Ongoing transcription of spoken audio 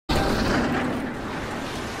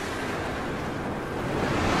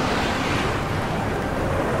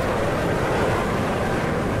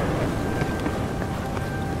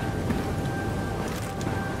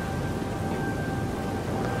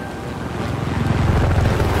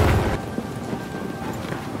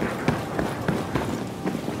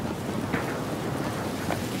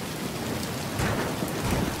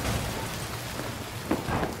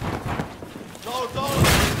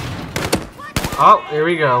Oh, here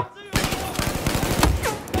we go.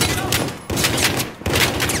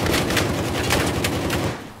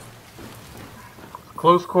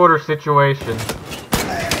 Close quarter situation.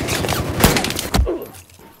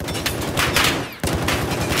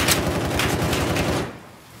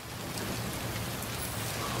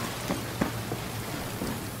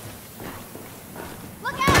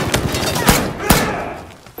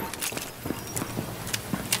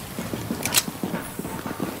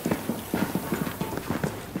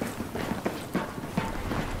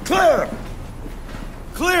 Clear!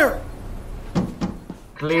 Clear!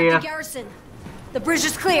 Clear. Captain Garrison, the bridge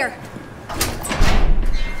is clear.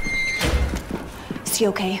 Is he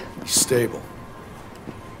okay? He's stable.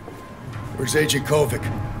 Where's Agent Kovic?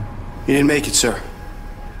 He didn't make it, sir.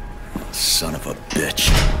 Son of a bitch.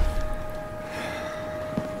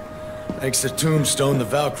 Thanks to Tombstone, the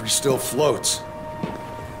Valkyrie still floats.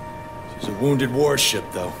 She's a wounded warship,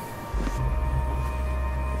 though.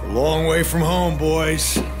 A long way from home,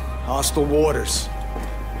 boys. Hostile waters.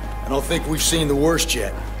 I don't think we've seen the worst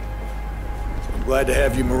yet. So I'm glad to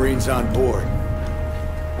have you Marines on board.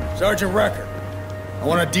 Sergeant Recker, I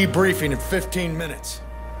want a debriefing in 15 minutes.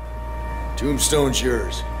 Tombstone's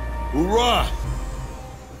yours. Hoorah!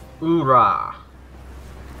 Hoorah.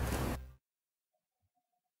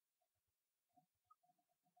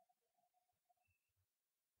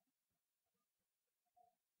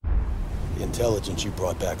 The intelligence you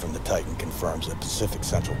brought back from the Titan confirms that Pacific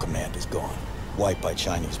Central Command is gone. Wiped by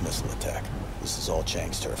Chinese missile attack. This is all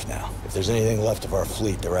Chang's turf now. If there's anything left of our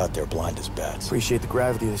fleet, they're out there blind as bats. Appreciate the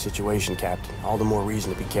gravity of the situation, Captain. All the more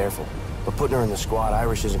reason to be careful. But putting her in the squad,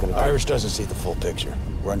 Irish isn't gonna... Irish doesn't see the full picture.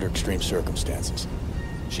 We're under extreme circumstances.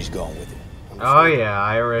 She's going with you. Oh yeah,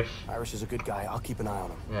 Irish. Irish is a good guy. I'll keep an eye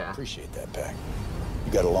on him. Yeah. Appreciate that, Pac.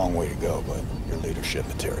 You got a long way to go, but you're leadership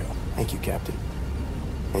material. Thank you, Captain.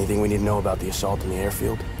 Anything we need to know about the assault in the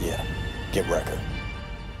airfield? Yeah. Get Recker.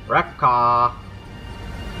 Wrecker.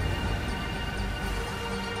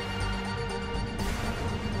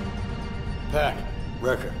 Pac,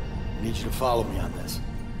 Recker, I need you to follow me on this.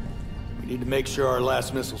 We need to make sure our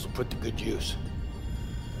last missiles are put to good use.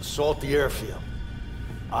 Assault the airfield.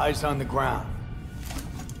 Eyes on the ground.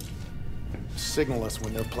 Signal us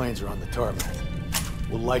when their planes are on the tarmac.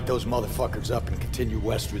 We'll light those motherfuckers up and continue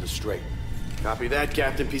west through the strait. Copy that,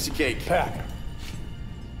 Captain. Piece of cake. Pac.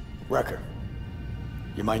 Recker,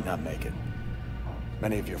 you might not make it.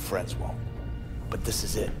 Many of your friends won't. But this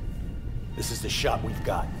is it. This is the shot we've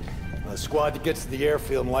got. Now, the squad that gets to the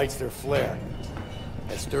airfield and lights their flare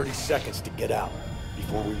has 30 seconds to get out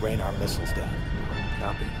before we rain our missiles down.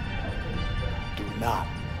 Copy. Do not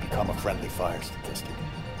become a friendly fire statistic.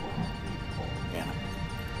 Anna.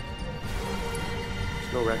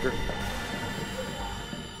 Let's go, Recker.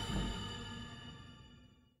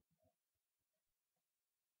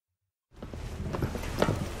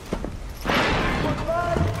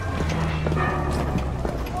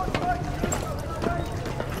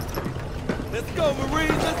 Let's go,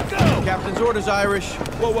 Marines, let's go! Captain's orders, Irish.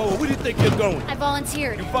 Whoa, whoa, whoa, where do you think you're going? I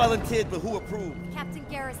volunteered. You volunteered, but who approved? Captain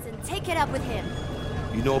Garrison, take it up with him.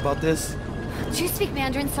 You know about this? Do you speak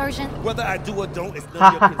Mandarin, Sergeant? Whether I do or don't, it's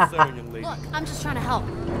none of your concern, young lady. Look, I'm just trying to help.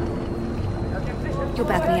 You'll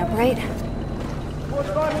back me up, right?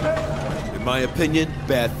 In my opinion,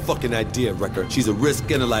 bad fucking idea, Recker. She's a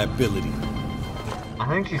risk and a liability. I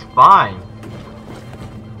think she's fine.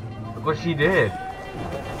 Look what she did.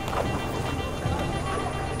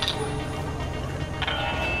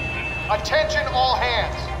 Attention all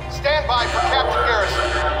hands. Stand by for Captain Garrison.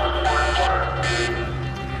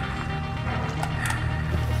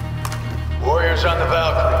 Warriors on the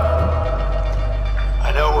Valkyrie.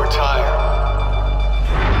 I know we're tired.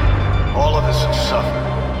 All of us have suffered.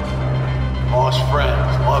 Lost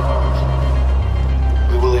friends, loved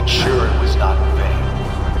ones. We will ensure it was not in vain.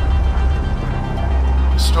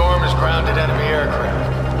 The storm has grounded enemy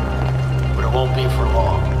aircraft, but it won't be for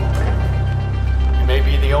long. We may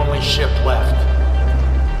be the only ship left,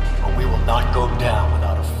 but we will not go down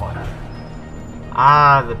without a fight.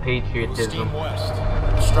 Ah, the We'll patriotism. steam west,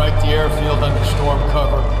 strike the airfield under storm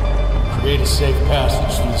cover, create a safe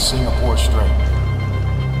passage through the Singapore Strait.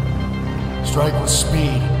 Strike with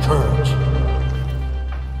speed and courage.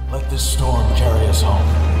 Let this storm carry us home.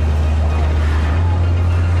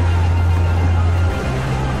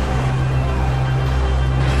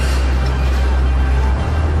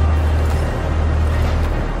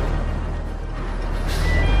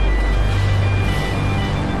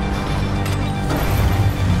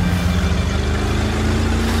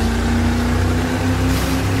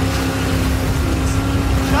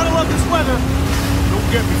 Gotta love this weather. Don't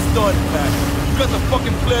get me started, Pac. You got the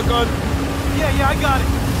fucking flare gun? Yeah, Yeah, I got it.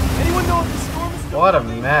 Anyone know if the storm is still What a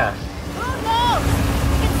coming? mess. Who knows?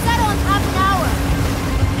 It can settle in half an hour.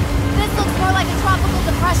 This looks more like a tropical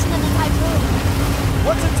depression than a typhoon.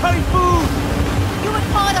 What's a typhoon? You would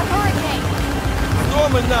call it a hurricane.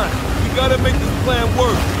 Storm or not, we gotta make this plan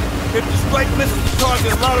work. If the strike misses the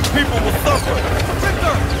target, a lot of people will suffer.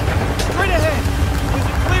 Victor! Straight ahead! There's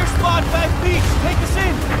a clear spot back beach. Take us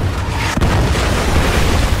in.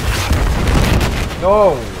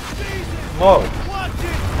 No. Whoa. Watch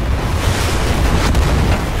it!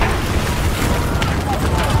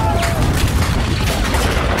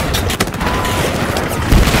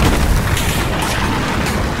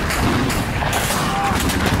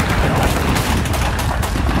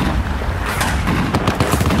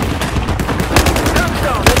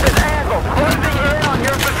 Tombstone, this is Anvil. Closing in on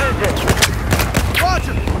your position.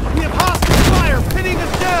 Roger! We have hostile fire pinning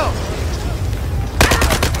us down!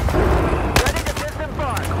 Ready to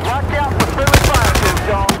disembark. Watch out for friendly fire,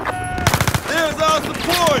 Tombstone. There's our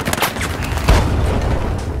support!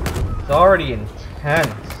 It's already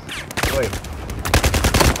intense.